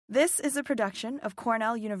This is a production of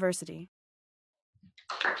Cornell University.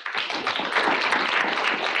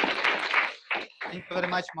 Thank you very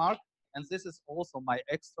much, Mark. And this is also my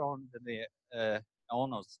extraordinary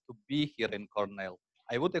honors to be here in Cornell.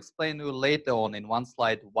 I would explain to you later on in one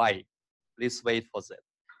slide why. Please wait for that.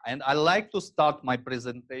 And I like to start my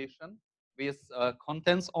presentation with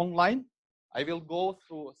contents online. I will go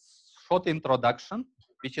through a short introduction,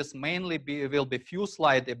 which is mainly will be few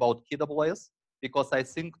slides about KWS, because I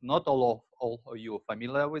think not all of you are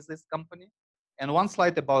familiar with this company, and one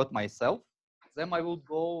slide about myself. Then I will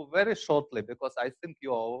go very shortly, because I think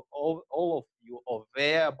you are all of you are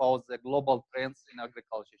aware about the global trends in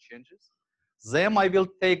agriculture changes. Then I will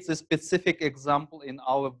take the specific example in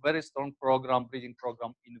our very strong program, breeding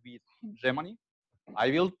program in wheat in Germany. I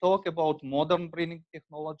will talk about modern breeding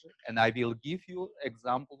technology, and I will give you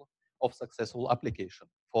example of successful application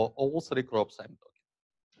for all three crops I'm talking.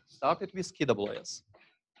 Started with KWS.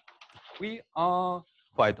 We are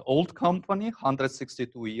quite old company,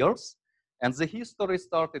 162 years. And the history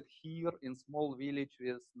started here in small village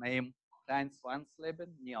with name Klein-Swansleben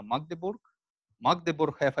near Magdeburg.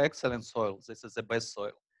 Magdeburg have excellent soil. This is the best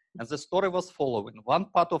soil. And the story was following. One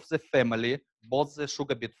part of the family bought the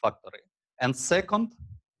sugar beet factory. And second,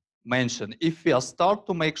 mention, if we are start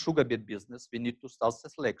to make sugar beet business, we need to start the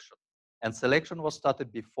selection. And selection was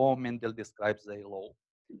started before Mendel describes the law.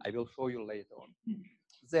 I will show you later on.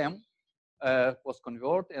 Then was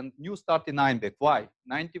converted and new start in Einbeck. Why?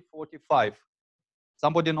 1945.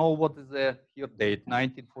 Somebody know what is the here date?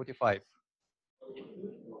 1945.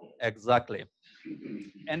 Exactly.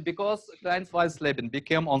 And because Klein-Swansleben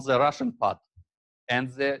became on the Russian part, and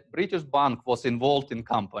the British bank was involved in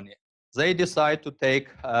company, they decided to take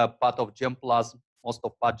part of germplasm, most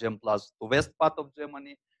of part germplasm, to west part of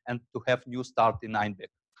Germany, and to have new start in Einbeck.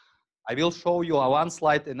 I will show you one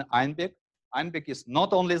slide in Einbeck. Einbeck is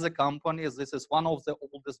not only the company, this is one of the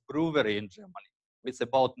oldest brewery in Germany with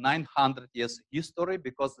about 900 years history,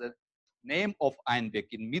 because the name of Einbeck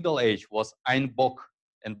in Middle Age was Einbock,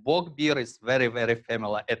 and Bock beer is very, very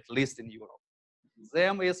familiar, at least in Europe.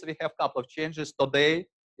 Then is we have a couple of changes. Today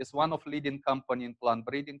is one of leading company in plant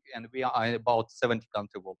breeding, and we are in about 70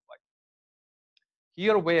 countries worldwide.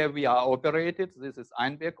 Here where we are operated, this is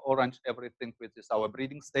Einbeck, orange everything, which is our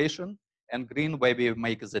breeding station, and green where we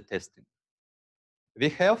make the testing. We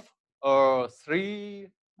have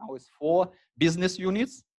four business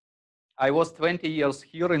units. I was 20 years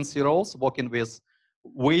here in Cereals working with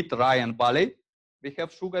wheat, rye, and barley. We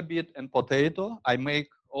have sugar beet and potato. I make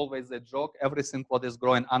always a joke, everything what is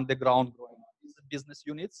growing underground, growing in the business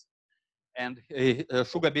units. And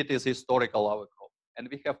sugar beet is historical our crop. And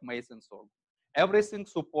we have maize and sorghum. Everything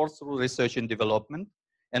supports through research and development.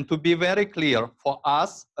 And to be very clear, for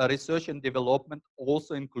us, research and development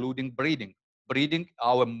also including breeding. Breeding,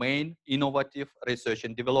 our main innovative research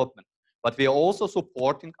and development. But we are also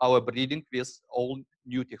supporting our breeding with all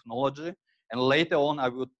new technology. And later on, I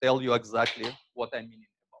will tell you exactly what I mean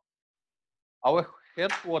about. Our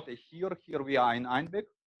headquarters here we are in Einbeck.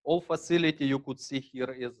 All facility you could see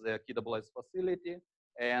here is the KWS facility.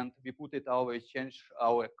 And we put it our change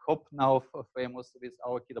our cup now famous with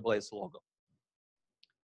our KWS logo.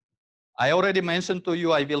 I already mentioned to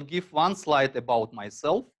you, I will give one slide about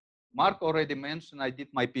myself. Mark already mentioned I did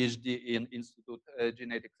my PhD in Institute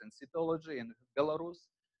Genetics and Cytology in Belarus.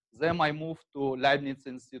 Then I moved to Leibniz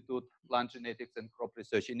Institute Plant Genetics and Crop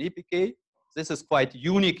Research in EPK. This is quite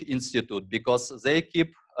unique institute because they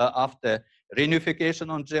keep after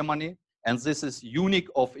reunification on Germany. And this is unique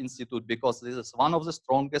of institute because this is one of the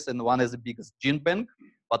strongest and one of the biggest gene bank,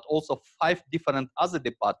 but also 5 different other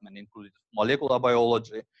departments, including molecular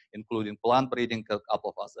biology, including plant breeding, a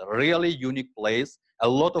couple of other. Really unique place. A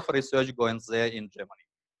lot of research going there in Germany.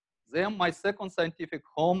 Then my second scientific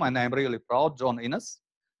home, and I'm really proud, John Innes.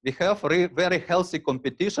 We have very healthy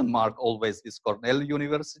competition, Mark, always with Cornell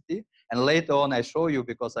University. And later on, I show you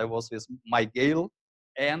because I was with Mike Gale.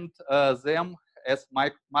 And them, as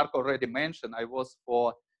Mark already mentioned, I was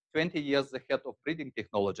for 20 years the head of breeding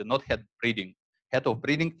technology, not head breeding, head of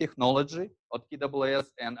breeding technology at KWS.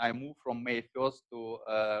 And I moved from May 1st to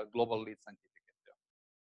global lead scientific.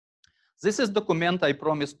 This is document I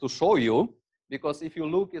promised to show you, because if you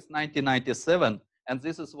look, it's 1997, and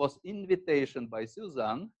this was invitation by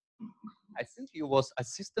Suzanne. I think he was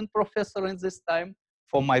assistant professor in this time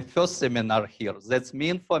for my first seminar here. That's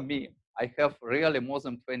mean for me, I have really more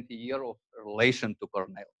than 20 years of relation to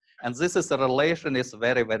Cornell. And this is a relation is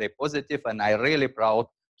very, very positive, and I'm really proud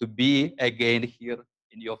to be again here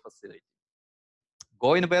in your facility.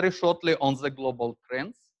 Going very shortly on the global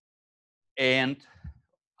trends, and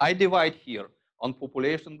I divide here on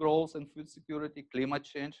population growth and food security, climate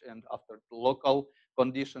change, and after local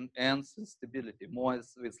condition and stability, more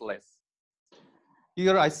with less.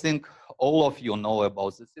 Here, I think all of you know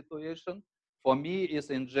about the situation. For me, is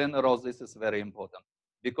in general, this is very important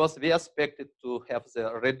because we expected to have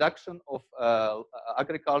the reduction of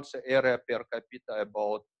agriculture area per capita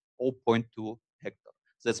about 0.2 hectare.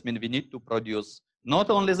 That means we need to produce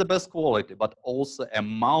not only the best quality, but also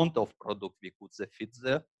amount of product we could fit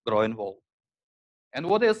the growing world. And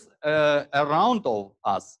what is around of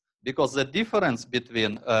us? Because the difference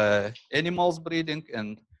between animals breeding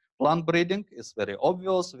and plant breeding is very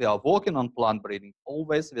obvious. We are working on plant breeding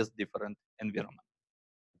always with different environment.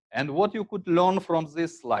 And what you could learn from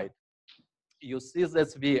this slide, you see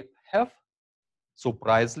that we have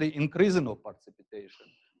surprisingly increasing of precipitation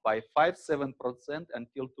by 5-7%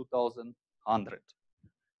 until 2100.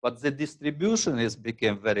 But the distribution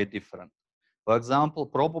became very different. For example,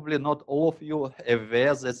 probably not all of you are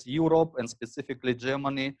aware that Europe and specifically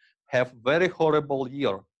Germany have very horrible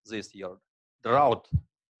year this year, drought.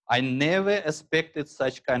 I never expected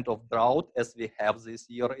such kind of drought as we have this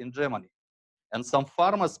year in Germany. And some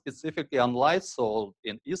farmers, specifically on light soil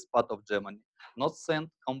in east part of Germany, not sent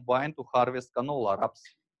combine to harvest canola raps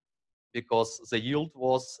because the yield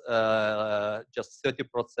was just 30%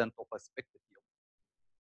 of expected yield.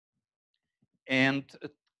 And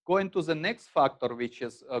going to the next factor, which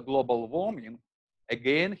is global warming,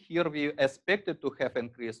 again, here we expected to have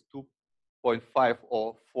increased 2.5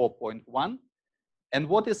 or 4.1. And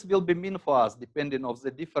what this will be mean for us, depending on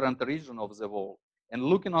the different region of the world. And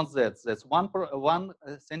looking on that, that's 1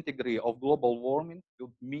 centigrade of global warming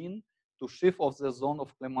would mean to shift of the zone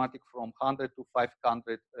of climatic from 100 to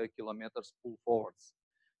 500 kilometers pull forwards,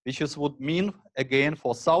 which would mean, again,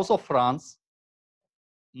 for south of France,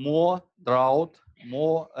 more drought,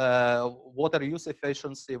 more water use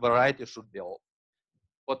efficiency, variety should be off.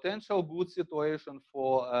 Potential good situation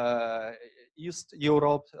for East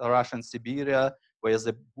Europe, Russia and Siberia, where there's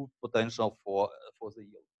a good potential for the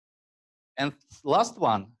yield. And last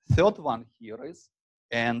one, third one here is,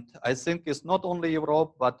 and I think it's not only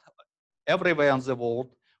Europe, but everywhere in the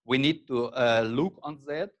world, we need to look on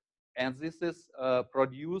that. And this is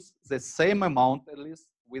produce the same amount, at least,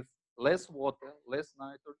 with less water, less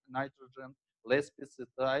nitrogen, less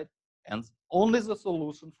pesticide, and only the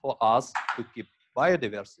solution for us to keep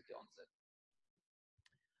biodiversity on that.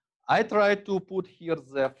 I try to put here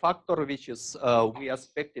the factor which is we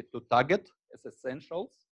expected to target as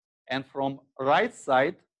essentials, and from right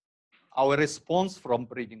side, our response from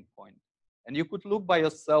breeding point. And you could look by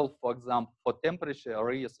yourself, for example, for temperature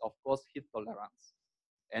is, of course, heat tolerance.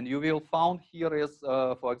 And you will find here is,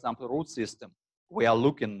 for example, root system. We are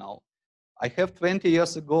looking now. I have 20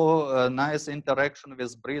 years ago a nice interaction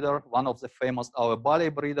with breeder, one of the famous our barley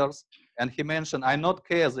breeders, and he mentioned, I not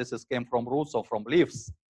care this came from roots or from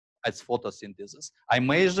leaves. It's photosynthesis. I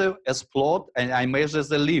measure as plot and I measure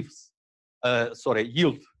the leaves,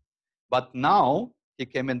 yield. But now he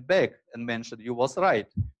came in back and mentioned you was right.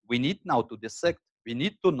 We need now to dissect. We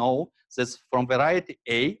need to know that from variety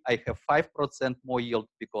A, I have 5% more yield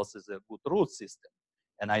because it's a good root system.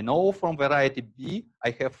 And I know from variety B, I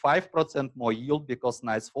have 5% more yield because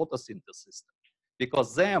nice photosynthesis.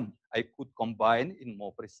 Because them I could combine in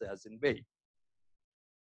more precise way.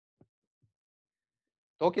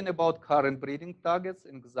 Talking about current breeding targets,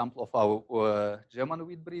 an example of our German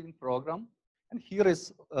wheat breeding program. And here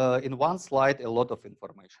is in one slide a lot of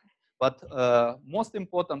information. But most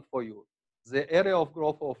important for you, the area of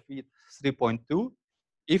growth of wheat 3.2.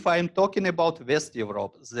 If I'm talking about West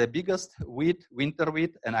Europe, the biggest wheat, winter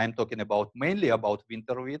wheat, and I'm talking about mainly about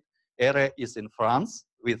winter wheat, area is in France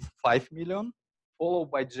with 5 million, followed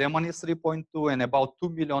by Germany 3.2 and about 2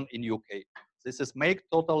 million in UK. This is make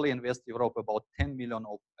totally in West Europe about 10 million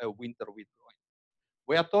of winter wheat growing.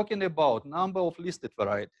 We are talking about number of listed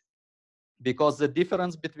varieties because the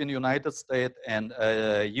difference between United States and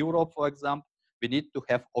Europe, for example, we need to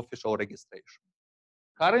have official registration.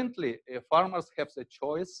 Currently, farmers have the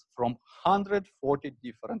choice from 140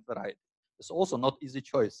 different varieties. It's also not easy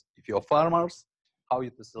choice. If you're farmers, how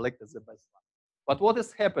you to select the best one. But what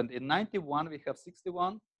has happened? In 91, we have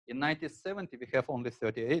 61. In 1970, we have only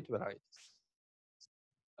 38 varieties.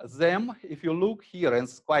 Them, if you look here, and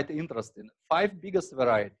it's quite interesting, 5 biggest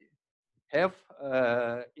varieties have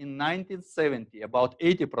in 1970 about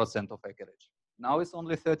 80% of acreage. Now it's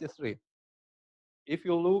only 33. If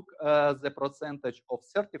you look the percentage of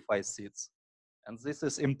certified seeds, and this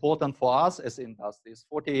is important for us as industry, is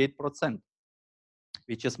 48%,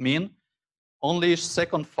 which is mean only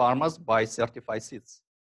second farmers buy certified seeds.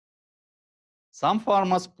 Some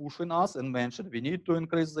farmers pushing us and mention we need to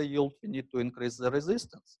increase the yield, we need to increase the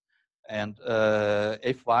resistance. And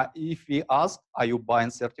if we ask, are you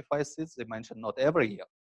buying certified seeds? They mention not every year.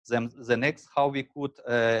 Then the next, how we could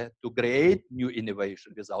to create new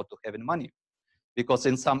innovation without having money. Because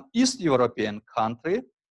in some East European country,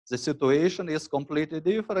 the situation is completely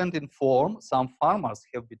different in form. Some farmers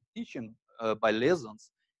have been teaching by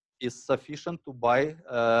lessons is sufficient to buy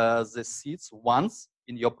the seeds once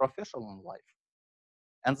in your professional life.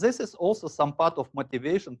 And this is also some part of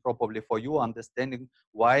motivation probably for you understanding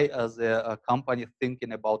why the company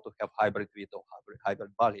thinking about to have hybrid wheat or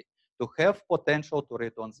hybrid barley, to have potential to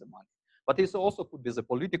return the money. But it also could be the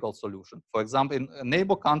political solution. For example, in a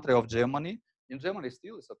neighbor country of Germany, in Germany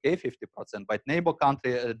still it's okay, 50%, but neighbor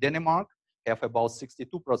country, Denmark, have about 62%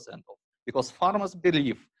 of, because farmers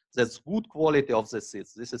believe that's good quality of the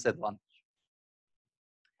seeds. This is advantage.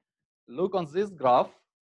 Look on this graph,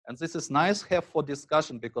 and this is nice have for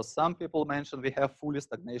discussion because some people mention we have fully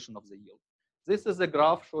stagnation of the yield. This is a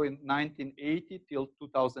graph showing 1980 till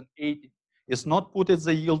 2080. It's not put at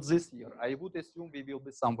the yield this year. I would assume we will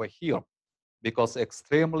be somewhere here because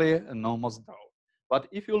extremely enormous drought. But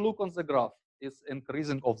if you look on the graph, it's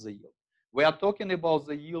increasing of the yield. We are talking about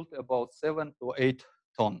the yield about 7 to 8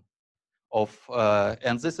 ton of,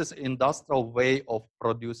 and this is industrial way of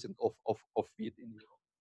producing of wheat in Europe.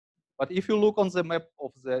 But if you look on the map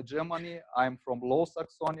of the Germany, I'm from Low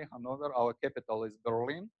Saxony, Hanover, our capital is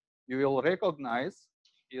Berlin. You will recognize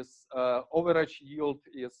is average yield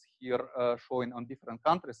is here showing on different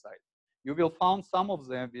countryside. You will find some of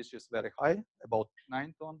them which is very high, about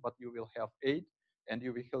 9 ton, but you will have 8. And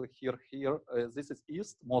you will here, this is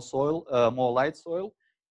east, more soil, more light soil.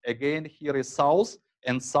 Again, here is south,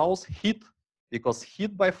 and south heat, because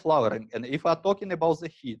heat by flowering. And if I'm talking about the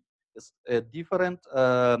heat, it's a different,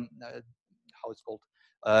 how it's called,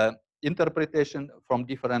 interpretation from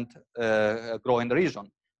different growing region.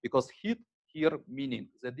 Because heat here meaning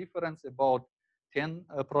the difference about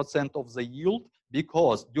 10% of the yield,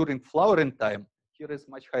 because during flowering time, here is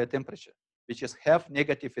much higher temperature, which is have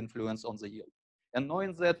negative influence on the yield. And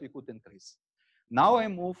knowing that, we could increase. Now I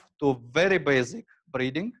move to very basic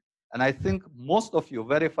breeding. And I think most of you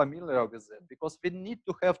very familiar with that, because we need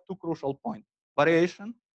to have two crucial points: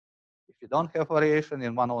 variation. If we don't have variation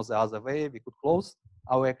in one or the other way, we could close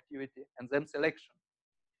our activity, and then selection.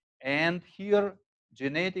 And here,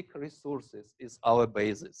 genetic resources is our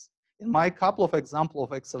basis. In my couple of examples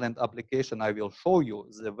of excellent application, I will show you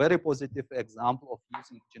the very positive example of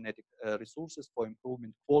using genetic resources for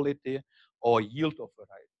improving quality or yield of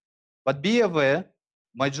variety. But be aware,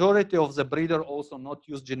 majority of the breeder also not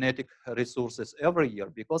use genetic resources every year,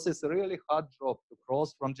 because it's a really hard job to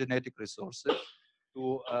cross from genetic resources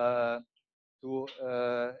to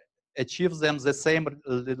achieve them the same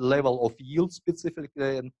level of yield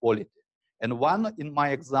specifically and quality. And one in my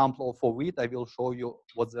example for wheat, I will show you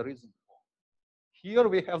what's the reason for. Here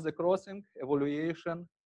we have the crossing evaluation,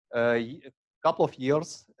 a couple of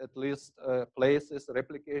years at least, places,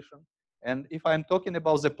 replication. And if I'm talking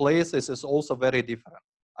about the places, it's also very different.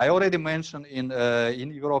 I already mentioned in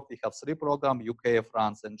Europe, we have 3 programs, UK,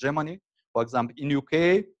 France, and Germany. For example, in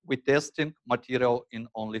UK, we're testing material in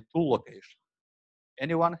only 2 locations.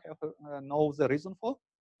 Anyone know the reason for?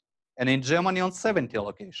 And in Germany on 70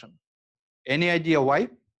 locations. Any idea why?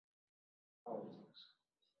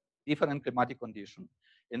 Different climatic condition.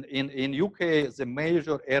 In UK, the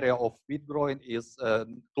major area of wheat growing is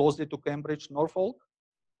closely to Cambridge, Norfolk.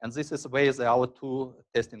 And this is where there are 2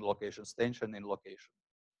 testing locations, station in location.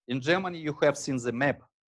 In Germany, you have seen the map,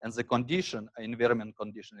 and the condition, environment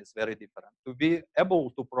condition is very different. To be able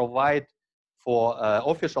to provide for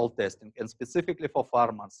official testing, and specifically for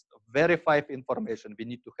farmers, verified information, we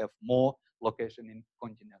need to have more location in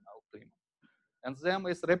continental climate. And then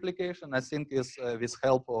with replication, I think is with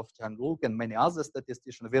help of Jean-Luc and many other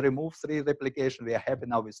statisticians, we remove 3 replication. We are happy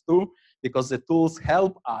now with 2, because the tools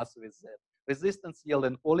help us with that. Resistance, yield,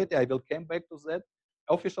 and quality, I will come back to that.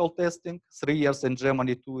 Official testing, 3 years in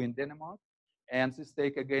Germany, 2 in Denmark. And this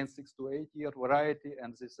take again 6 to 8 year variety,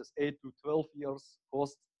 and this is 8 to 12 years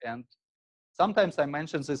cost. And sometimes I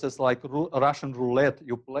mention this is like Russian roulette.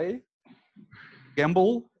 You play,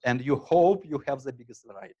 gamble, and you hope you have the biggest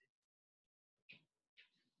variety.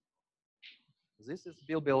 This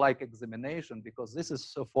will be like examination, because this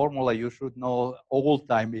is a formula you should know all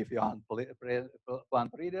time if you are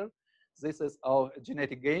plant breeder. This is our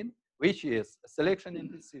genetic gain, which is selection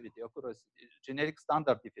intensivity, accuracy, genetic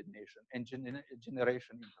standard definition, and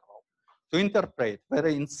generation interval. To interpret,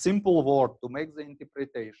 very in simple word, to make the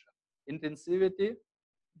interpretation. Intensivity,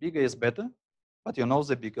 bigger is better, but you know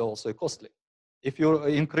the bigger also costly. If you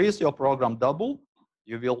increase your program double,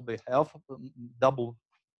 you will have double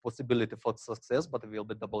possibility for success, but it will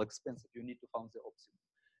be double expensive. You need to find the optimum.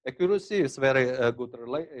 Accuracy is very good,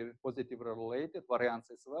 positive related, variance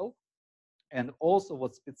as well. And also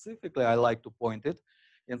what specifically I like to point it,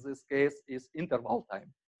 in this case, is interval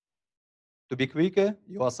time. To be quicker,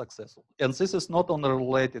 you are successful. And this is not only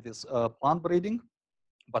related with plant breeding,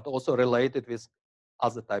 but also related with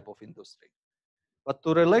other type of industry. But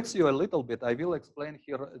to relax you a little bit, I will explain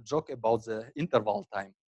here a joke about the interval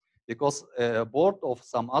time. Because a board of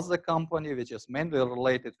some other company, which is mainly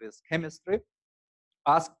related with chemistry,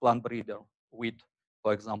 asked plant breeder, wheat,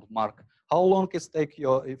 for example, Mark, how long it takes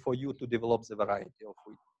for you to develop the variety of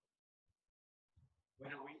wheat?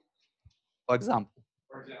 When a week, For example,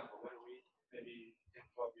 when a week, maybe 10,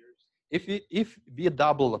 12 years. If we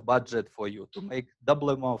double the budget for you to make double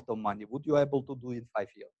amount of money, would you able to do it in 5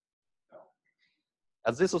 years? No.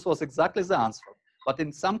 And this was exactly the answer. But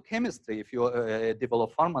in some chemistry, if you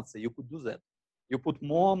develop pharmacy, you could do that. You put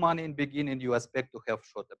more money in beginning, you expect to have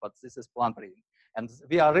shorter, but this is plant breeding. And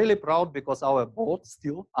we are really proud because our board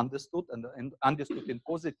still understood and understood in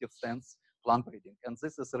positive sense plant breeding. And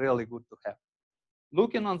this is really good to have.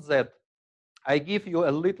 Looking on that, I give you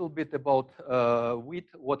a little bit about wheat,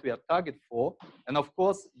 what we are target for. And of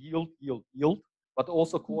course, yield, but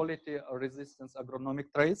also quality, resistance, agronomic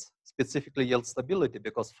traits, specifically yield stability,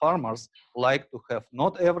 because farmers like to have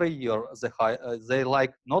not every year the high, they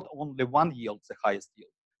like not only one yield, the highest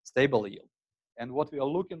yield, stable yield. And what we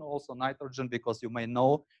are looking also nitrogen, because you may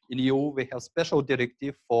know in EU we have special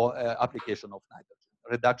directive for application of nitrogen,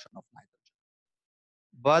 reduction of nitrogen.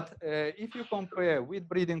 But if you compare wheat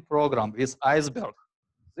breeding program with iceberg,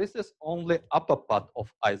 this is only upper part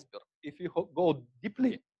of iceberg. If you go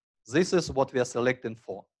deeply, this is what we are selecting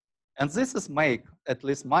for. And this is make, at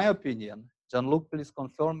least my opinion, Jean-Luc, please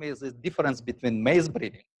confirm me, the difference between maize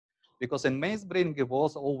breeding. Because in maize breeding, it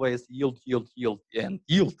was always yield, and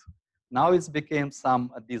yield. Now it's became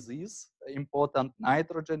some disease important,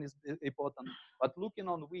 nitrogen is important. But looking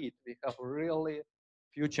on wheat, we have really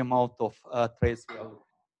huge amount of traits we are looking.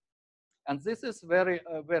 And this is very,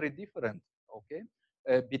 very different, okay,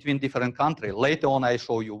 between different countries. Later on, I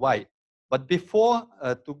show you why. But before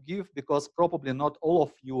to give, because probably not all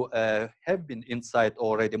of you have been inside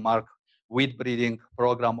already, Mark, wheat breeding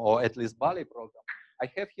program or at least barley program. I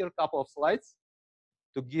have here a couple of slides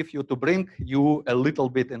to give you, to bring you a little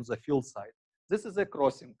bit in the field side. This is a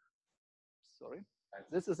crossing. Sorry.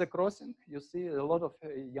 This is a crossing. You see a lot of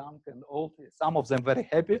young and old, some of them very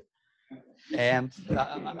happy. And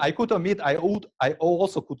I could admit I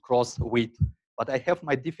also could cross wheat, but I have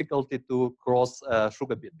my difficulty to cross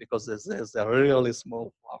sugar beet because there's a really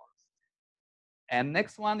small flowers. And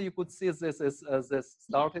next one, you could see this is this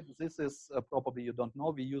started. This is probably you don't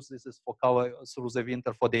know. We use this is for cover through the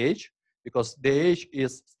winter for the age, because the age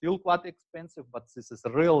is still quite expensive, but this is a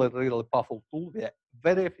really, really powerful tool. We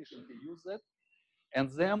very efficiently use it. And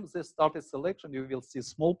then this started selection, you will see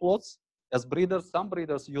small plots. As breeders, some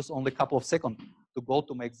breeders use only a couple of seconds to go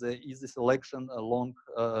to make the easy selection, a long,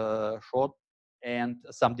 short, and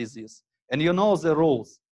some disease. And you know the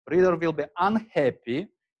rules. Breeder will be unhappy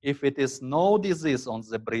if it is no disease on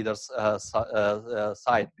the breeder's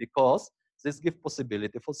side, because this gives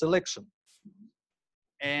possibility for selection.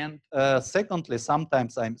 And secondly,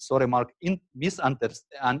 sometimes, I'm sorry, Mark,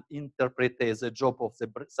 misinterpret the job of the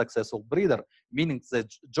successful breeder, meaning the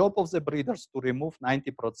job of the breeders to remove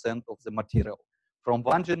 90% of the material from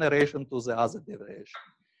one generation to the other generation.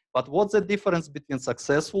 But what's the difference between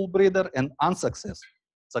successful breeder and unsuccessful?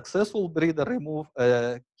 Successful breeder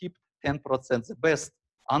keep 10% the best.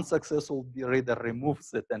 Unsuccessful breeder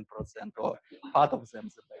removes the 10% or part of them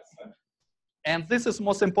the best. And this is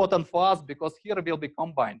most important for us because here will be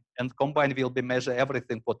combine, and combine will be measure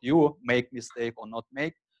everything what you make mistake or not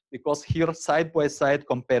make, because here side by side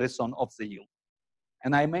comparison of the yield.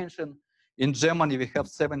 And I mentioned in Germany we have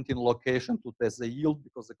 17 locations to test the yield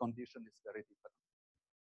because the condition is very different.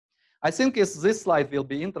 I think this slide will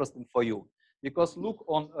be interesting for you because look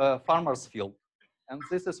on farmer's field, and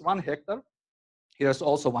this is 1 hectare. Here's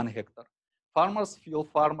also 1 hectare. Farmer's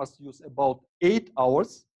field, farmers use about 8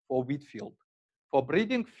 hours for wheat field. For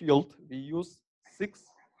breeding field, we use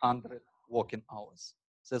 600 working hours.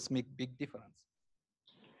 That's make big difference.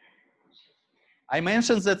 I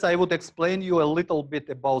mentioned that I would explain you a little bit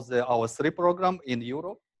about our 3 program in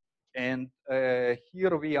Europe. And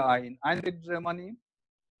here we are in Einrich, Germany.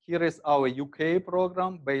 Here is our UK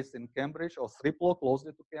program based in Cambridge, or Striplo,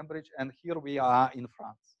 closely to Cambridge. And here we are in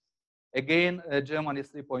France. Again, Germany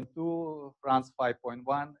 3.2, France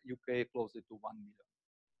 5.1, UK closely to 1 million.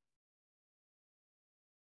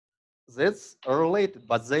 that's related,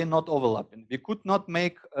 but they're not overlapping. We could not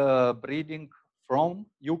make breeding from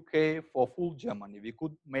UK for full Germany. We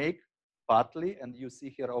could make partly, and you see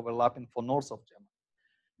here overlapping for north of Germany.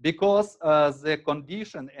 Because the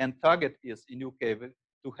condition and target is in UK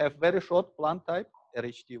to have very short plant type,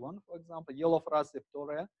 RHT1, for example, yellow frost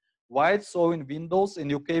septoria, white sowing windows.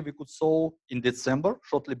 In UK, we could sow in December,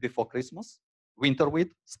 shortly before Christmas, winter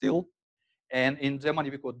wheat still. And in Germany,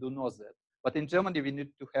 we could do not that. But in Germany, we need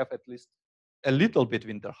to have at least a little bit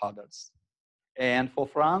winter hazards. And for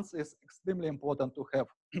France, it's extremely important to have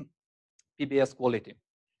PBS quality.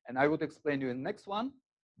 And I would explain you in the next one,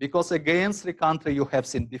 because again, 3 countries you have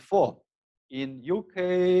seen before. In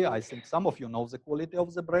UK, I think some of you know the quality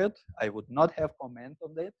of the bread. I would not have comment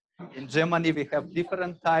on that. In Germany, we have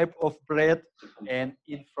different type of bread. And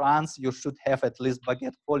in France, you should have at least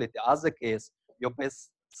baguette quality. Other case, your best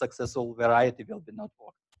successful variety will be not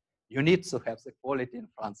work. You need to have the quality in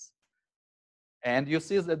France. And you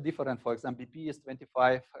see the different, for example, BP is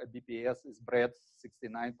 25, BPS is bread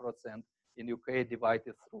 69%. In UK,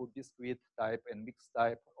 divided through biscuit type and mixed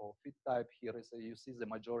type or fit type. Here is you see the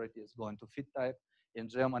majority is going to fit type. In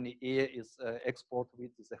Germany, A is export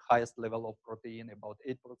wheat is the highest level of protein, about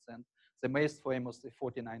 8%. The most famous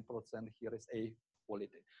 49%. Here is A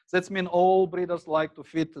quality. That means all breeders like to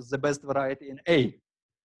fit the best variety in A,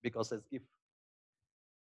 because it's give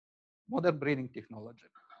modern breeding technology.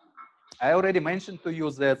 I already mentioned to you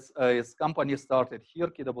that its company started here,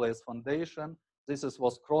 KWS Foundation. This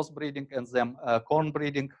was crossbreeding, and then corn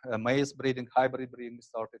breeding, maize breeding, hybrid breeding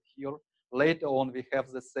started here. Later on, we have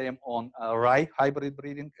the same on rye hybrid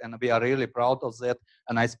breeding, and we are really proud of that.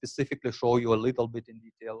 And I specifically show you a little bit in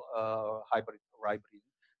detail hybrid rye breeding.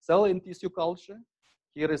 Cell and tissue culture.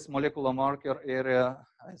 Here is molecular marker area.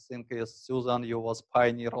 I think Susan, you was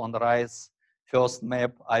pioneer on rice. First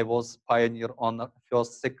map, I was pioneer on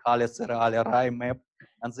first Secale cereale rye map.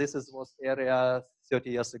 And this was area 30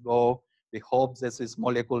 years ago. We hope this is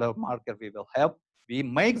molecular marker we will have. We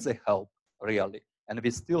make the help really, and we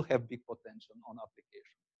still have big potential on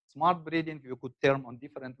application. Smart breeding, you could term on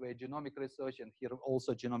different way, genomic research, and here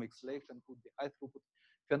also genomic selection could be high throughput.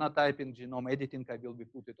 Phenotyping, genome editing, I will be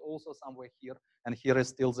put it also somewhere here. And here is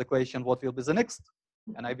still the question, what will be the next?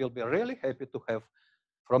 And I will be really happy to have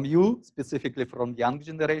from you, specifically from young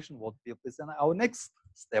generation, what will be our next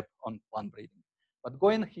step on plant breeding. But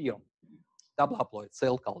going here, double haploid,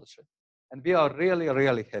 cell culture. And we are really,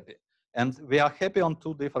 really happy. And we are happy on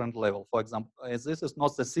 2 different levels. For example, this is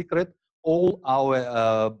not the secret, all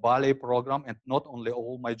our Bali program, and not only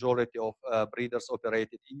all, majority of breeders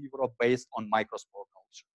operated in Europe based on microspore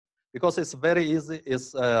culture. Because it's very easy,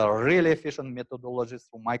 it's really efficient methodologies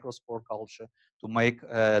for microspore culture to make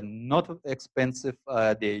not expensive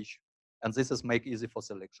DH. And this is make easy for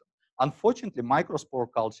selection. Unfortunately, microspore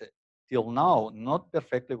culture till now not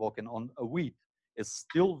perfectly working on wheat. It's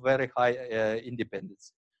still very high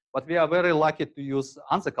independence. But we are very lucky to use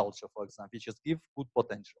answer culture, for example, which just give good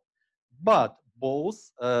potential. But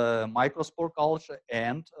both microspore culture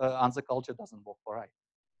and answer culture doesn't work for rye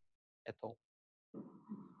at all.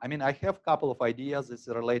 I mean, I have a couple of ideas. It's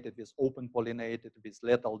related with open pollinated, with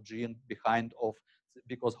lethal gene behind of,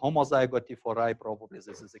 because homozygote for rye probably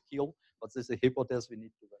this is a kill, but this is a hypothesis we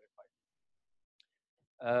need to verify.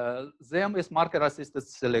 Them is marker assisted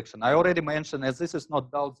selection. I already mentioned, as this is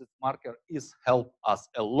not doubt, that marker is help us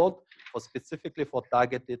a lot for specifically for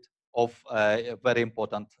targeted of very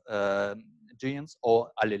important genes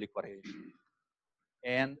or allelic variation.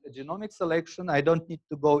 And genomic selection, I don't need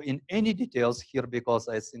to go in any details here because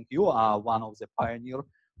I think you are one of the pioneer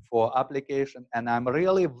for application. And I'm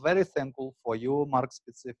really very thankful for you, Mark,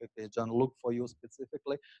 specifically, John, look for you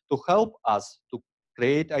specifically to help us to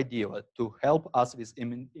create idea, to help us with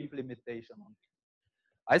implementation.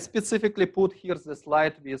 I specifically put here the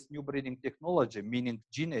slide with new breeding technology, meaning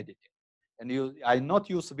gene editing. And I not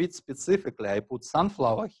use wheat specifically. I put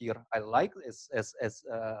sunflower here. I like this as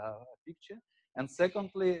a picture. And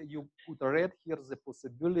secondly, you put red here the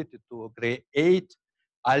possibility to create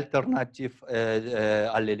alternative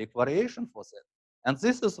allelic variation for that. And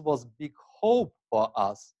this was big hope for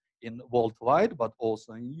us in worldwide, but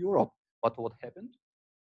also in Europe. But what happened?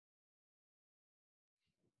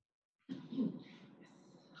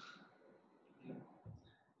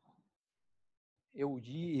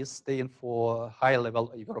 EUG is staying for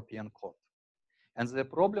high-level European court. And the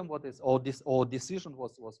problem what is, or decision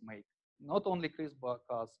was made. Not only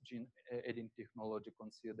CRISPR-Cas gene editing technology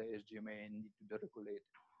consider SGMA and need to be regulated,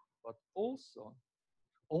 but also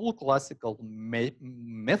all classical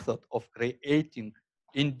method of creating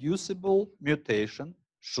inducible mutation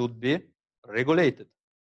should be regulated.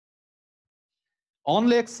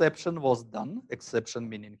 Only exception was done, exception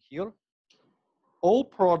meaning here, all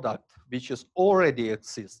product which is already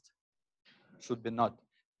exist should be not,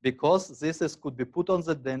 because this is could be put on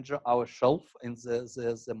the danger, our shelf in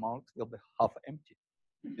the market will be half empty.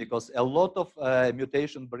 Because a lot of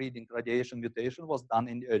mutation breeding, radiation mutation was done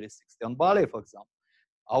in the early 60s on barley, for example.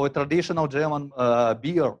 Our traditional German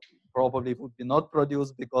beer probably would be not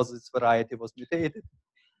produced because its variety was mutated.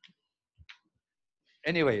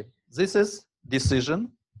 Anyway, this is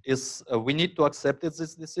decision. We need to accept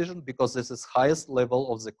this decision because this is highest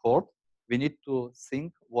level of the court. We need to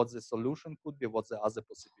think what the solution could be, what the other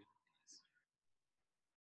possibilities.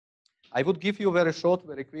 I would give you very short,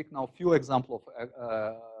 very quick now few examples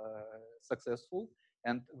of successful,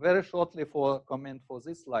 and very shortly for comment for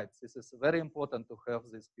this slide. This is very important to have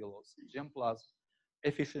these pillars: Gem Plus,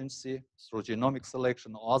 efficiency through genomic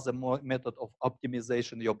selection, or other method of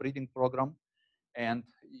optimization your breeding program, and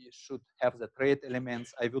you should have the trait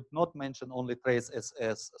elements. I would not mention only traits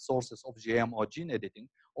as sources of GM or gene editing.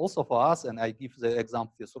 Also for us, and I give the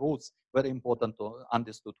example with roots, very important to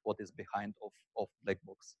understand what is behind of black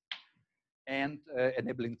box. And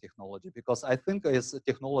enabling technology, because I think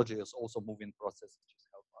technology is also moving process which is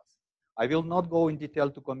help us. I will not go in detail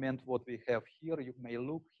to comment what we have here. You may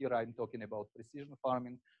look here, I'm talking about precision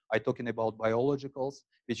farming. I'm talking about biologicals,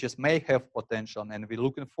 which is may have potential, and we're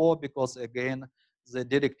looking for, because again, the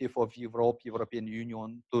directive of European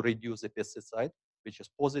Union to reduce the pesticide, which is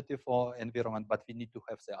positive for environment, but we need to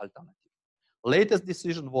have the alternative. Latest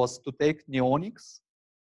decision was to take neonics,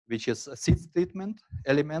 which is seed treatment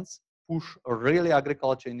elements, push really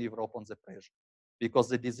agriculture in Europe on the pressure, because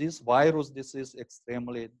the disease, virus disease,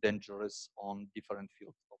 extremely dangerous on different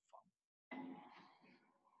fields of farm.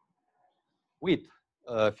 Wheat,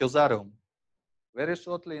 Fusarium. Very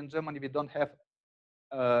shortly in Germany, we don't have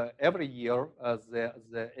every year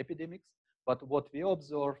the epidemics, but what we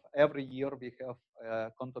observe every year, we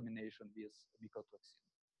have contamination with mycotoxin,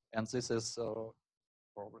 and this is a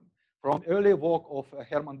problem. From early work of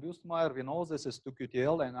Hermann Büstmeyer, we know this is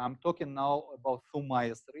 2QTL, and I'm talking now about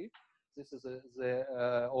Thumaias 3. This is the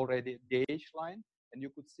already DH line, and you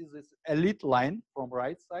could see this elite line from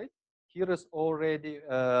right side. Here is already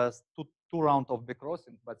two rounds of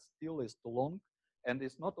becrossing, but still is too long, and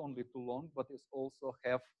it's not only too long, but it's also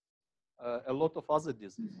have a lot of other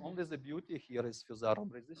diseases. Only the beauty here is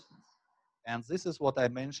Fusarium resistance. And this is what I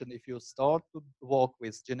mentioned. If you start to work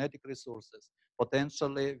with genetic resources,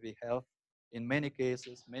 potentially we have, in many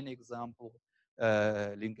cases, many examples,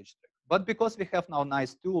 linkage track. But because we have now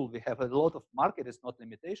nice tool, we have a lot of market. It's not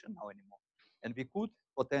limitation now anymore, and we could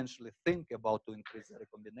potentially think about to increase the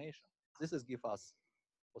recombination. This is give us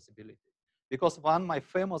possibility. Because one my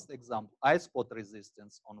famous example, ice spot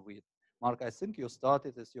resistance on wheat. Mark, I think you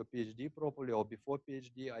started as your PhD probably, or before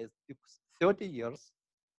PhD. I took 30 years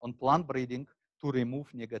on plant breeding to remove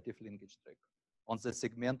negative linkage track on the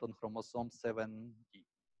segment on chromosome 7D.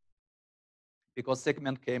 Because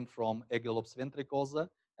segment came from Aegilops ventricosa,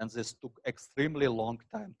 and this took extremely long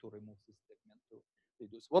time to remove this segment to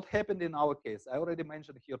reduce. What happened in our case? I already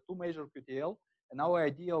mentioned here 2 major QTL, and our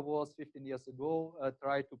idea was 15 years ago,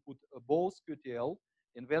 try to put both QTL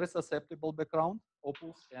in very susceptible background,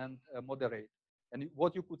 opus and moderate. And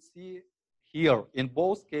what you could see here, in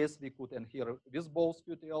both cases, we could, and here, with both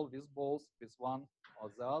QTL, with both, with one or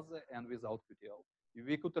the other, and without QTL.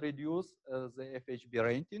 We could reduce the FHB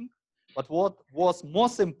rating, but what was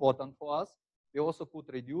most important for us, we also could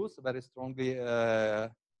reduce very strongly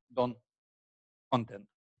DON content.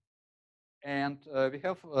 And we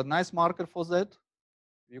have a nice marker for that.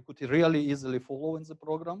 You could really easily follow in the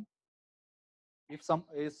program. It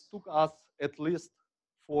took us at least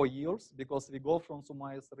 4 years, because we go from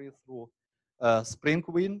Thumaias 3 through spring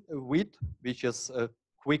wheat, which is a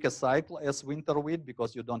quicker cycle as winter wheat,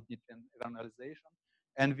 because you don't need internalization.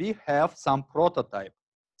 And we have some prototype.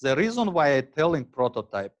 The reason why I'm telling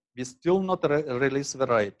prototype, we still not release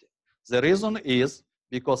variety. The reason is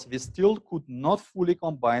because we still could not fully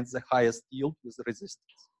combine the highest yield with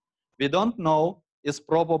resistance. We don't know, is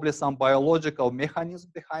probably some biological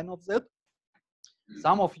mechanism behind of that.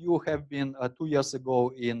 Some of you have been 2 years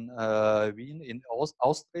ago in Wien, in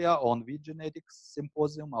Austria, on wheat genetics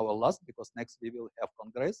symposium, our last, because next we will have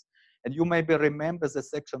Congress. And you maybe remember the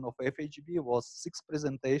section of FHB was 6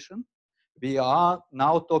 presentation. We are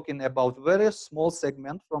now talking about very small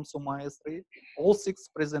segment from Thumaias 3. All 6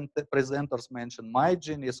 presenters mentioned my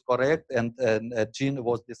gene is correct, and a gene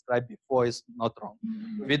was described before is not wrong.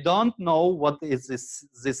 We don't know what is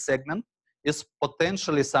this segment. Is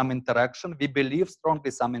potentially some interaction. We believe strongly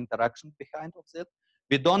some interaction behind of that.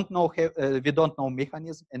 We don't know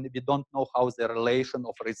mechanism, and we don't know how the relation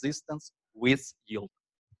of resistance with yield.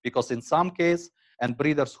 Because in some case, and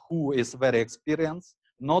breeders who is very experienced,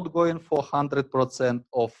 not going for 100%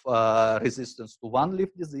 of resistance to one leaf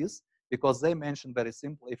disease, because they mentioned very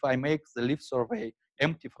simple, if I make the leaf survey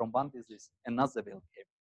empty from one disease, another will come.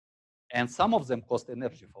 And some of them cost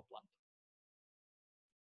energy for plant.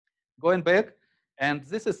 Going back, and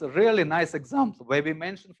this is a really nice example where we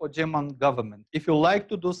mentioned for German government, if you like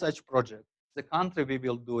to do such project, the country we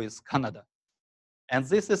will do is Canada. And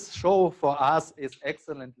this is show for us is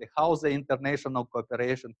excellently how the international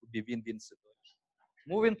cooperation could be win-win situation.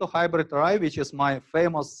 Moving to hybrid rye, which is my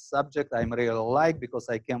famous subject I really like because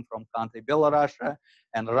I came from country Belarus,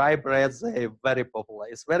 and rye breads are very popular.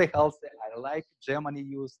 It's very healthy. I like Germany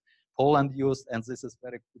used, Poland used, and this is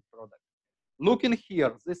very good product. Looking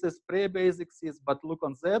here, this is pre-basic seeds, but look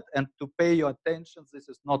on that, and to pay your attention, this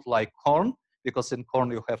is not like corn, because in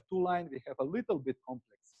corn you have two lines, we have a little bit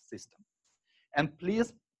complex system. And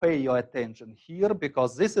please pay your attention here,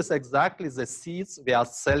 because this is exactly the seeds we are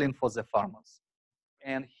selling for the farmers.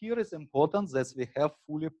 And here is important that we have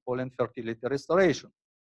fully pollen fertility restoration,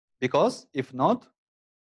 because if not,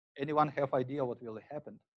 anyone have idea what will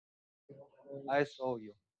happen? I show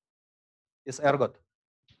you. It's ergot.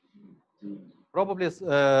 Probably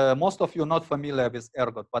most of you not familiar with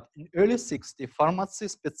ergot, but in early 60s, pharmacy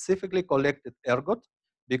specifically collected ergot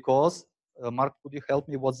because, Mark, could you help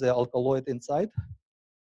me what's the alkaloid inside?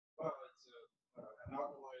 Well, it's an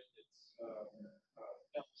alkaloid.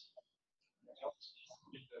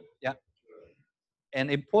 Yeah.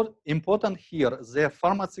 And important here, the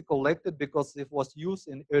pharmacy collected because it was used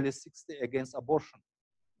in early 60s against abortion.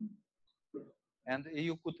 And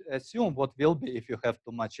you could assume what will be if you have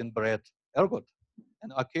too much inbred ergot,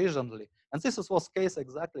 and occasionally. And this was case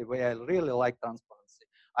exactly where I really like transparency.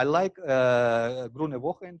 I like Grüne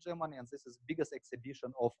Woche in Germany, and this is biggest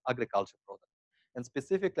exhibition of agriculture products. And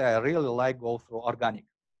specifically, I really like go through organic.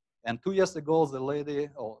 And 2 years ago, the lady,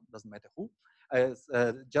 or doesn't matter who,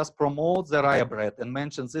 just promote the rye bread and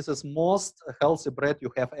mentioned this is most healthy bread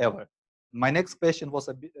you have ever. My next question was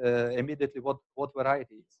immediately what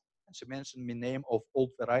variety is. And she mentioned me name of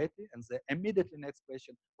old variety, and the immediately next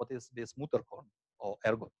question, what is this Mutterkorn or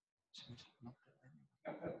ergot?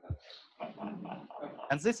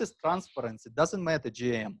 And this is transparency. It doesn't matter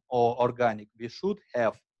GM or organic. We should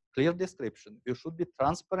have clear description. We should be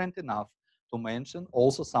transparent enough to mention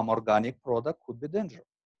also some organic product could be dangerous.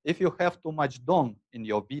 If you have too much DON in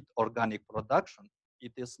your wheat organic production,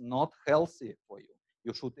 it is not healthy for you.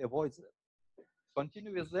 You should avoid that.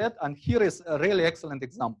 Continue with that, and here is a really excellent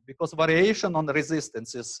example because variation on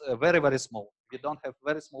resistance is very, very small. We don't have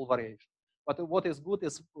very small variation. But what is good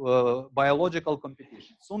is biological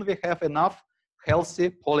competition. Soon we have enough healthy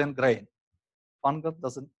pollen grain. Fungus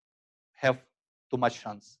doesn't have too much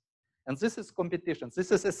chance. And this is competition.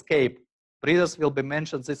 This is escape. Breeders will be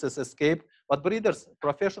mentioned, this is escape. But breeders,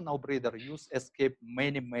 professional breeder, use escape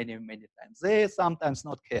many, many, many times. They sometimes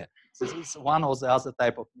not care. This is one or the other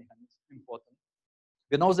type of mechanism important.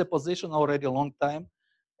 We know the position already a long time.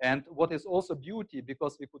 And what is also beauty,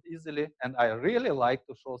 because we could easily, and I really like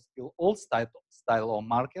to show still old style or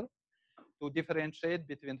marker to differentiate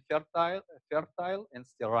between fertile and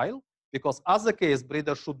sterile, because other case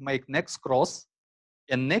breeder should make next cross,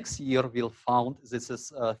 and next year we'll found this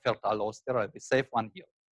is fertile or sterile. We save 1 year.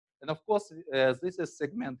 And of course, this is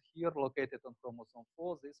segment here located on chromosome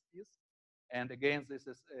 4, this piece. And again, this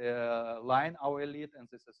is line, our elite, and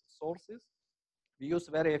this is sources. We use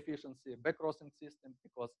very efficiency backcrossing system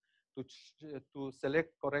because to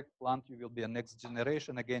select correct plant, you will be a next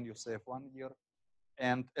generation. Again, you save 1 year.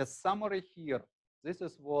 And as summary here, this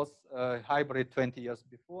was hybrid 20 years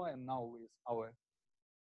before, and now with our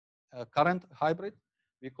current hybrid,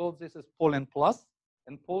 we call this as Pollen Plus.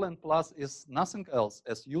 And Pollen Plus is nothing else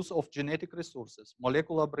as use of genetic resources,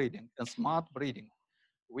 molecular breeding, and smart breeding,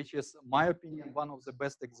 which is, in my opinion, one of the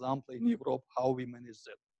best examples in Europe how we manage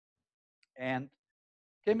that. And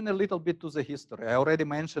coming a little bit to the history, I already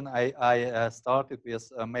mentioned I started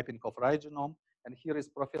with mapping of rye genome, and here is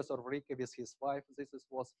Professor Vrike with his wife. This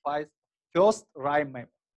was first rye map,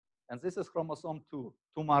 and this is chromosome 2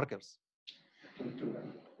 markers.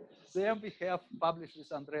 Then we have published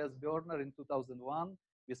with Andreas Börner in 2001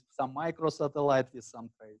 with some microsatellite with some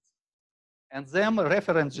traits. And then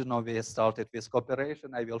reference genome we started with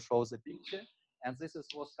cooperation. I will show the picture. And this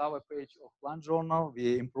was cover page of Plant Journal.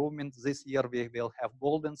 We improvement this year. We will have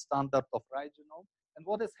golden standard of rye genome. And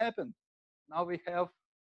what has happened? Now we have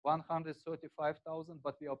 135,000,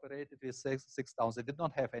 but we operated with 6,000. We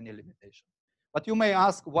don't have any limitation. But you may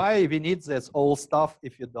ask why we need this old stuff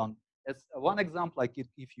if you don't. As one example I could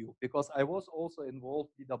give you, because I was also involved,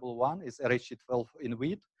 B11 is RH12 in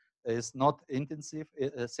wheat, is not intensive,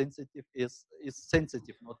 sensitive, is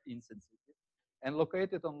sensitive, not insensitive. And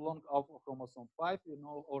located on long alpha chromosome 5, you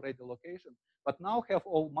know already location, but now have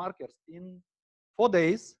all markers. In 4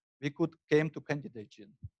 days, we could came to candidate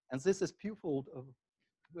gene. And this is beautiful,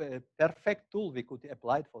 perfect tool we could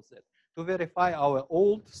apply for that to verify our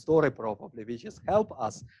old story probably, which is help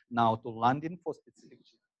us now to landing for specific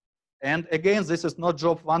gene. And again, this is not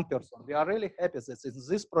job one person. We are really happy that in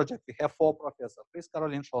this project we have 4 professors: Chris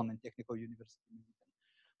Caroline Schoen in Technical University,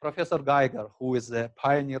 Professor Geiger, who is the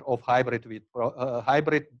pioneer of hybrid wheat,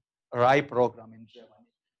 hybrid rye program in Germany.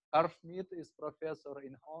 Karl Schmidt is professor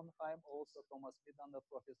in Hohenheim, also Thomas Midander,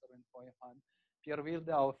 professor in Hohenheim. Pierre Wilde,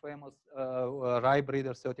 our famous rye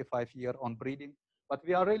breeder, 35-year on breeding. But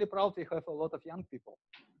we are really proud we have a lot of young people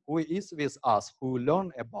who is with us, who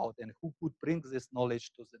learn about and who could bring this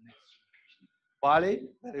knowledge to the next generation. Barley,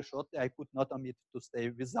 very shortly, I could not omit to stay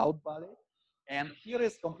without barley. And here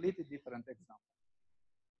is completely different example.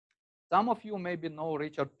 Some of you maybe know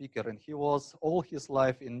Richard Picker, and he was all his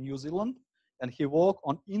life in New Zealand, and he worked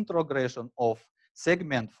on introgression of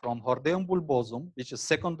segment from Hordeum bulbosum, which is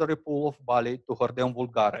secondary pool of barley, to Hordeum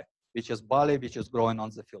vulgare, which is barley which is growing on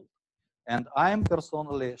the field. And I am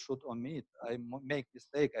personally should omit, I make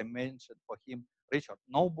mistake, I mentioned for him, Richard,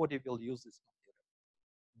 nobody will use this material.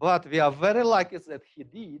 But we are very lucky that he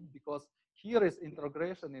did, because here is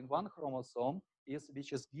introgression in one chromosome,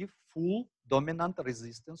 which is give full dominant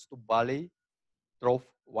resistance to barley drought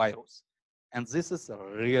virus. And this is a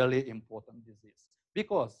really important disease,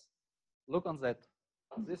 because look on that.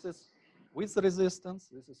 This is with resistance,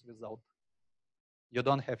 this is without. You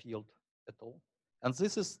don't have yield at all. And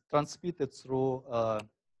this is transmitted through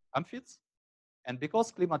aphids. And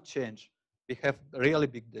because climate change, we have really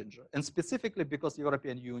big danger. And specifically because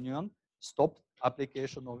European Union stopped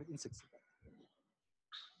application of insecticide.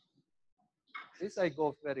 This I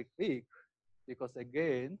go very quick, because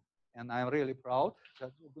again, and I'm really proud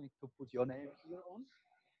that we're going to put your name here on.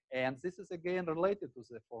 And this is again related to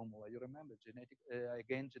the formula. You remember genetic,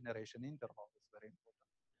 again, generation interval is very important.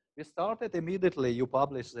 We started immediately, you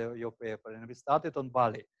published your paper, and we started on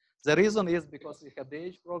barley. The reason is because we have the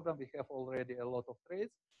age program, we have already a lot of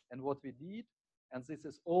traits, and what we did, and this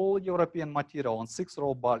is all European material on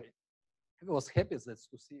 6-row barley. I was happy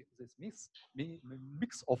to see this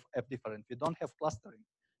mix of different. We don't have clustering,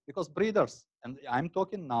 because breeders, and I'm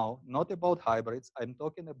talking now not about hybrids, I'm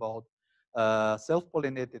talking about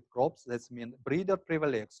self-pollinated crops. That means breeder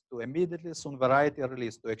privilege to immediately soon variety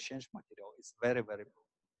release to exchange material is very, very important.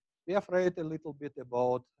 We have read a little bit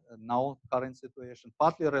about now current situation,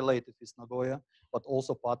 partly related with Nagoya, but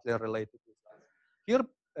also partly related with us. Here,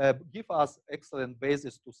 give us excellent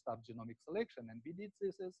basis to start genomic selection, and we did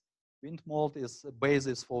this as wind mold is a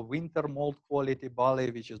basis for winter mold quality barley,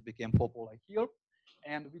 which has become popular here,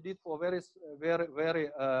 and we did for very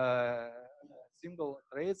single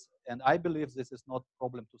traits, and I believe this is not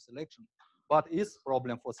problem to selection, but is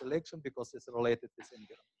problem for selection because it's related with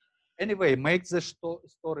environment. Anyway, make the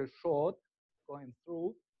story short, going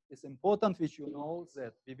through, it's important which you know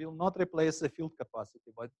that we will not replace the field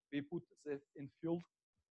capacity, but we put in field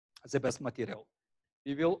the best material.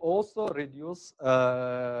 We will also reduce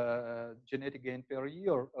genetic gain per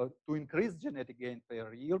year, to increase genetic gain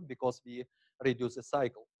per year, because we reduce the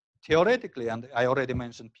cycle. Theoretically, and I already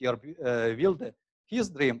mentioned Pierre Wilde, his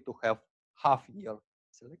dream to have half-year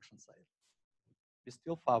selection cycle. We're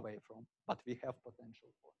still far away from, but we have potential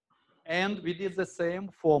for it. And we did the same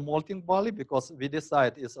for malting barley, because we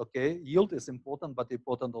decided is okay, yield is important, but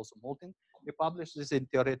important also malting. We published this in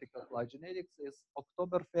Theoretical Applied Genetics. It's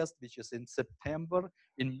Oktoberfest, which is in September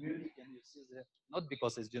in Munich, and you see that not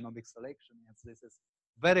because it's genomic selection, this is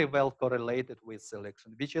very well correlated with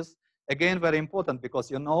selection, which is again very important, because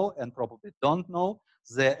you know and probably don't know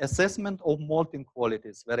the assessment of malting quality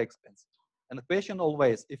is very expensive. And the question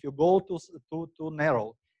always, if you go too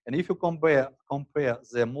narrow, and if you compare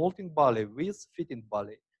the malting barley with fitting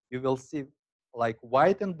barley, you will see like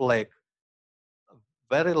white and black,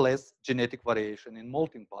 very less genetic variation in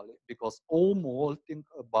malting barley, because all malting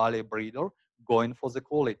barley breeder going for the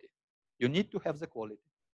quality. You need to have the quality,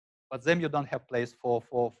 but then you don't have place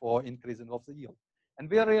for increasing of the yield. And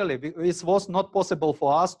we are really, it was not possible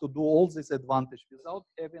for us to do all this advantage without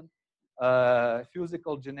having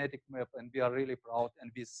physical genetic map, and we are really proud.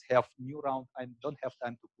 And we have new round. I don't have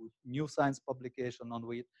time to put new science publication on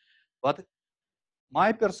it, but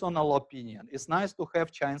my personal opinion, it's nice to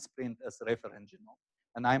have Chinese print as reference genome,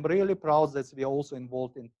 and I'm really proud that we are also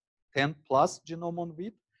involved in 10+ genome on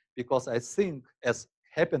wheat, because I think, as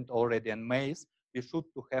happened already in maize, we should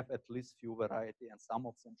to have at least few variety, and some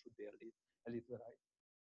of them should be elite variety.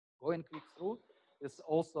 Going quick through, this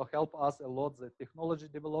also help us a lot the technology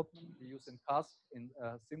development. We use in CASC in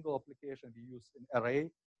a single application, we use in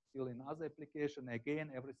array, still in other application.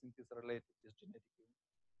 Again, everything is related with genetic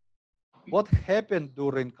unit. What happened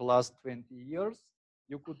during last 20 years?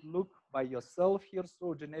 You could look by yourself here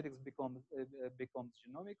through genetics becomes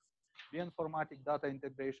genomics. Bioinformatic data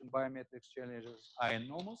integration, biometrics challenges are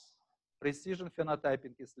enormous. Precision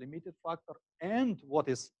phenotyping is limited factor. And what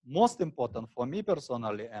is most important for me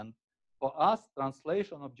personally and for us,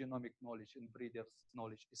 translation of genomic knowledge in breeders'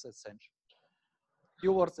 knowledge is essential.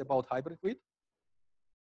 Few words about hybrid wheat.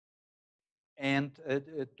 And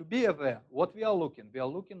to be aware, what we are looking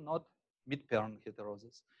not mid-parent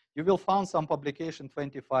heterosis. You will find some publication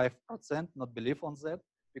 25%, not believe on that,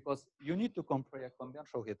 because you need to compare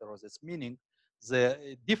conventional heterosis, meaning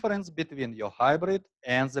the difference between your hybrid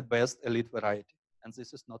and the best elite variety. And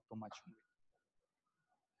this is not too much.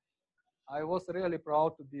 I was really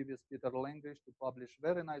proud to be with Peter Language to publish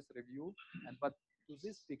very nice review. But to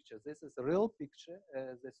this picture, this is a real picture.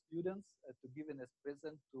 The students to give a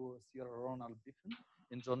present to Sir Ronald Biffen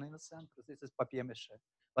in John Innes Center. This is papier-mâché.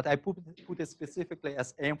 But I put it specifically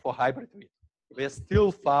as aim for hybrid wheat. We're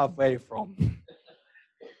still far away from.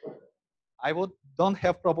 I don't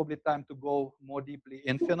have probably time to go more deeply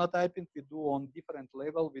in phenotyping. We do on different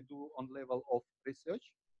level. We do on level of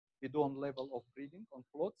research. We do on level of breeding on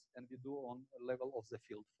plots, and we do on level of the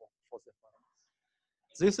field for the farmers.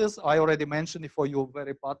 This is, I already mentioned it for you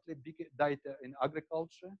very partly, big data in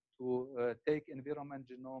agriculture to take environment,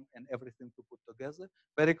 genome, and everything to put together.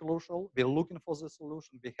 Very crucial. We're looking for the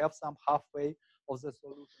solution. We have some halfway of the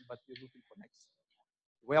solution, but we're looking for next.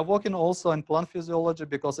 We are working also in plant physiology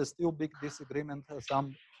because there's still big disagreement.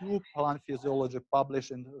 Some few plant physiology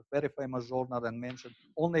published in a very famous journal and mentioned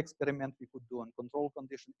only experiment we could do in control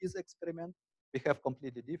condition is experiment. We have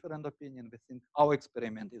completely different opinion. We think our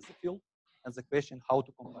experiment is the field and the question how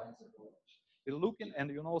to combine the two. We're looking,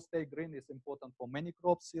 and you know, stay green is important for many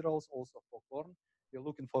crops, cereals, also for corn. We're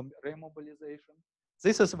looking for remobilization.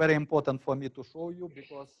 This is very important for me to show you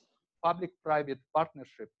because public-private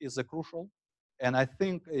partnership is a crucial. And I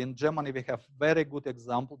think in Germany, we have very good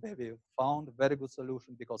example where we found very good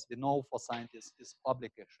solution because we know for scientists is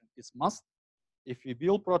publication is must. If we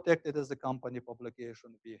will protect it as a company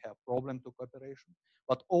publication, we have problem to cooperation,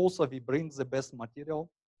 but also we bring the best material.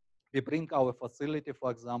 We bring our facility, for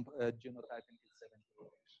example, genotyping in 7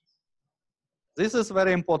 locations. This is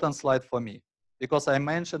very important slide for me because I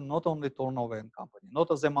mentioned not only turnover in company, not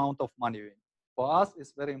as the amount of money. For us,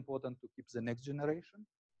 it's very important to keep the next generation.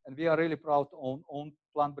 And we are really proud to own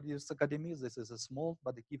Plant Breeders Academy. This is a small,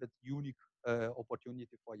 but they give it unique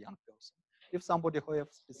opportunity for young person. If somebody who have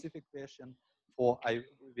specific question I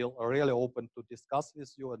will really open to discuss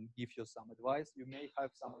with you and give you some advice. You may have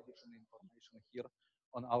some additional information here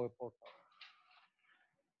on our portal.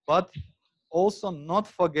 But also not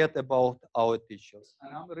forget about our teachers.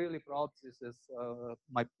 And I'm really proud. This is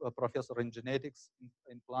my professor in genetics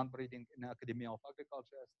in plant breeding in the Academy of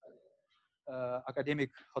Agriculture. Academic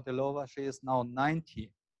Hotelova, she is now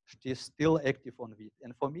 90. She is still active on wheat.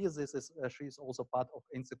 And for me, this is she is also part of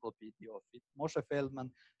encyclopedia of wheat. Moshe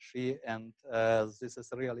Feldman, this is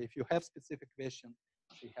really, if you have specific question,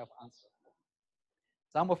 she have answer.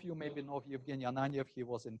 Some of you maybe know Evgeny Ananyev. He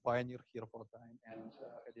was in Pioneer here for a time and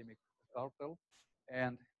academic Cartel.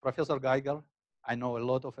 And Professor Geiger, I know a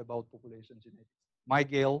lot about population genetics. Mike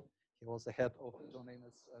Gale, he was the head of John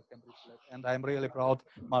Innes Cambridge Lab. And I'm really proud,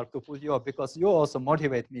 Mark, to put you up because you also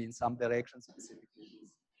motivate me in some direction specifically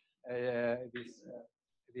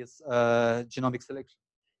with genomic selection.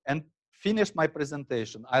 And finish my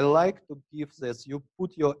presentation. I like to give this, you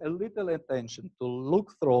put your a little attention to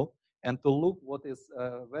look through and to look what is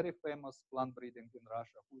very famous plant breeding in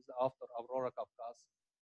Russia, who is after Aurora Kavkaz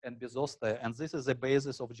and Bezosta. And this is the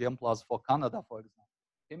basis of GM Plus for Canada, for example.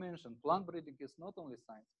 He mentioned plant breeding is not only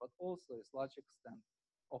science, but also a large extent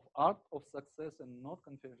of art of success and not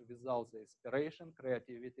confusion without the inspiration,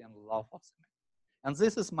 creativity, and love of science. And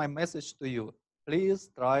this is my message to you. Please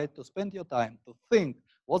try to spend your time to think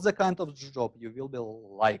what's the kind of job you will be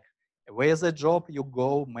like. Where's the job you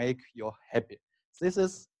go make you happy. This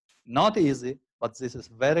is not easy, but this is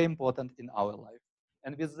very important in our life.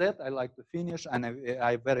 And with that, I like to finish, and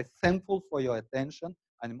I'm very thankful for your attention.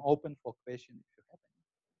 And I'm open for questions if you have any.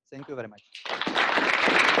 Thank you very much.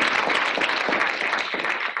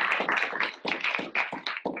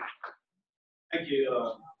 Thank you,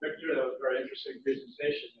 Viktor. That was a very interesting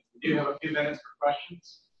presentation. We do have a few minutes for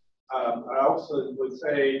questions. I also would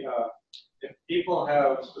say if people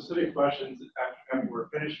have specific questions after we're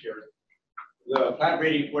finished here, the plant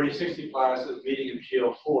breeding 4060 class is meeting in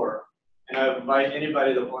GO4, and I invite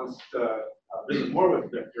anybody that wants to visit more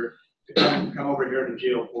with Victor to come over here to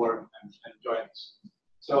GO4 and join us.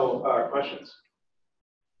 So, questions?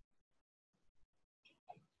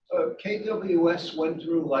 KWS went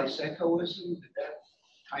through Lysenkoism. Did that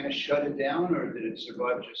kind of shut it down, or did it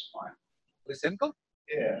survive just fine? Lysenko?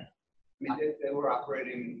 Yeah. I mean, they were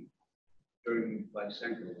operating during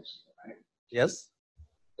Lysenkoism, right? Yes.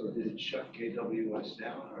 So did it shut KWS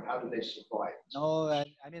down, or how did they survive? No,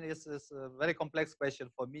 I mean, it's a very complex question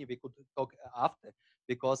for me. We could talk after,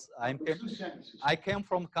 because I came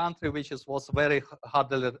from a country which was very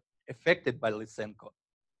hardly affected by Lysenko.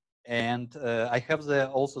 And I have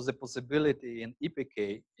also the possibility in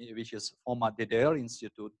EPK, which is former DDR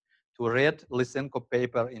Institute, to read Lysenko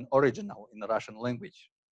paper in original in the Russian language.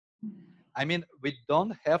 I mean, we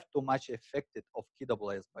don't have too much affected of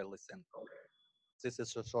KWS by Lysenko. This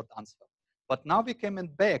is a short answer. But now we came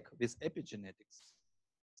back with epigenetics.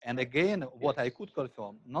 And again, what I could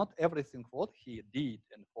confirm, not everything what he did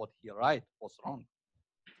and what he wrote was wrong.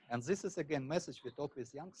 And this is again message we talk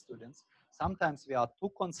with young students. Sometimes we are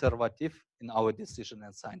too conservative in our decision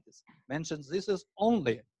as scientists. Mentions this is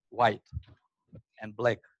only white and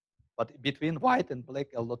black, but between white and black,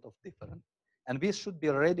 a lot of different. And we should be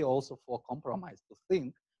ready also for compromise to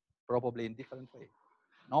think probably in different way.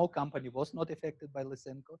 No company was not affected by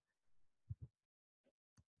Lysenko.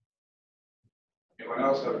 Anyone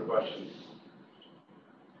else have a question?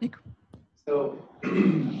 Nick? So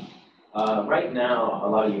right now, a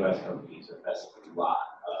lot of U.S. companies are investing a lot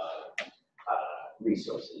of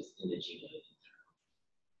resources into gene editing.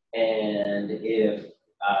 And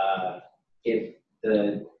if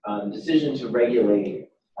the decision to regulate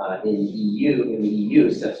in the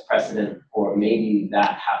EU sets precedent for maybe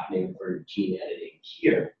that happening for gene editing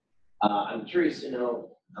here, I'm curious to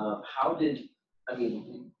know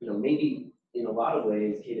maybe in a lot of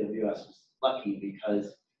ways KWS was lucky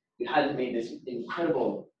because you hadn't made this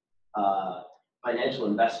incredible financial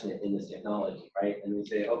investment in this technology, right? And we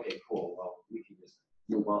say, okay, cool, well, we can just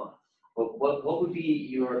move on. But what would be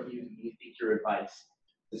your advice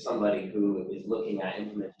to somebody who is looking at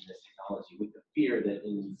implementing this technology with the fear that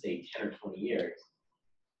in, say, 10 or 20 years,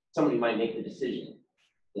 somebody might make the decision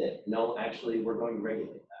that, no, actually, we're going to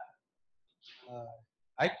regulate that?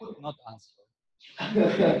 I could not answer.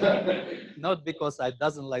 Not because I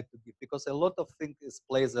doesn't like to give, because a lot of things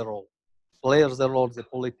plays a role. Players the role, the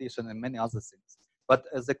politician, and many other things. But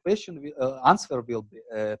the question answer will be,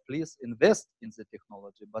 please invest in the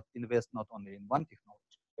technology, but invest not only in one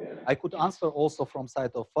technology. I could answer also from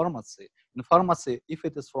side of pharmacy. In pharmacy, if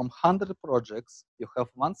it is from 100 projects, you have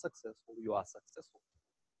one successful, you are successful.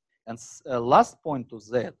 And last point to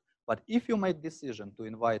that, but if you make decision to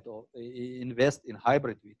invite or invest in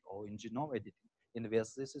hybrid wheat or in genome editing,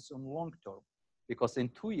 invest this is on long term, because in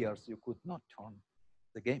 2 years you could not turn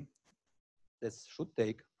the game. This should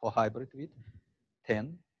take for hybrid wheat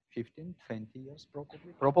 10, 15, 20 years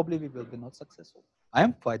probably. Probably we will be not successful. I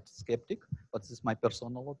am quite skeptic, but this is my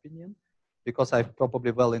personal opinion, because I'm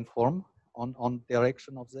probably well informed on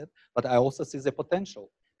direction of that, but I also see the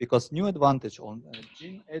potential, because new advantage on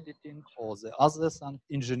gene editing or the other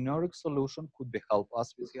engineering solution could be help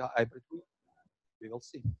us with your hybrid wheat. We will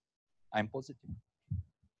see. I'm positive.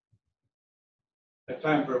 I have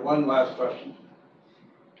time for one last question.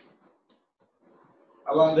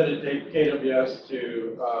 How long did it take KWS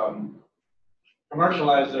to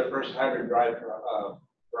commercialize their first hybrid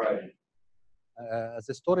variety?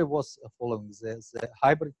 The story was following. The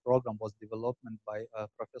hybrid program was developed by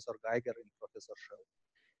Professor Geiger and Professor Schell.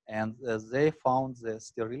 And they found the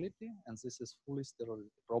sterility, and this is fully sterile.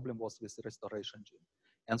 The problem was with the restoration gene.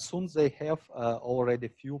 And soon they have already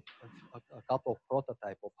a couple of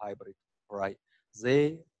prototype of hybrid variety.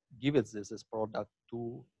 They give it this product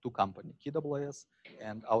to company, KWS,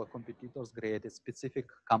 and our competitors create a specific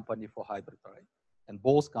company for hybrid variety. And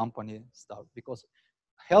both companies start, because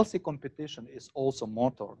healthy competition is also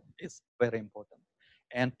motor, is very important.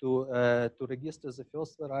 And to register the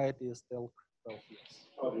first variety is still 12 years.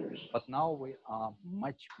 12 years. But now we are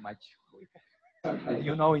much, much quicker.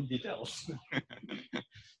 You know in details.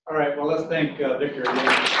 All right, well, let's thank Victor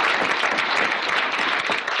again.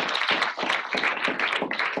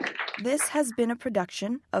 This has been a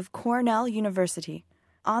production of Cornell University,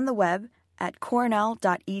 on the web at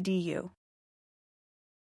cornell.edu.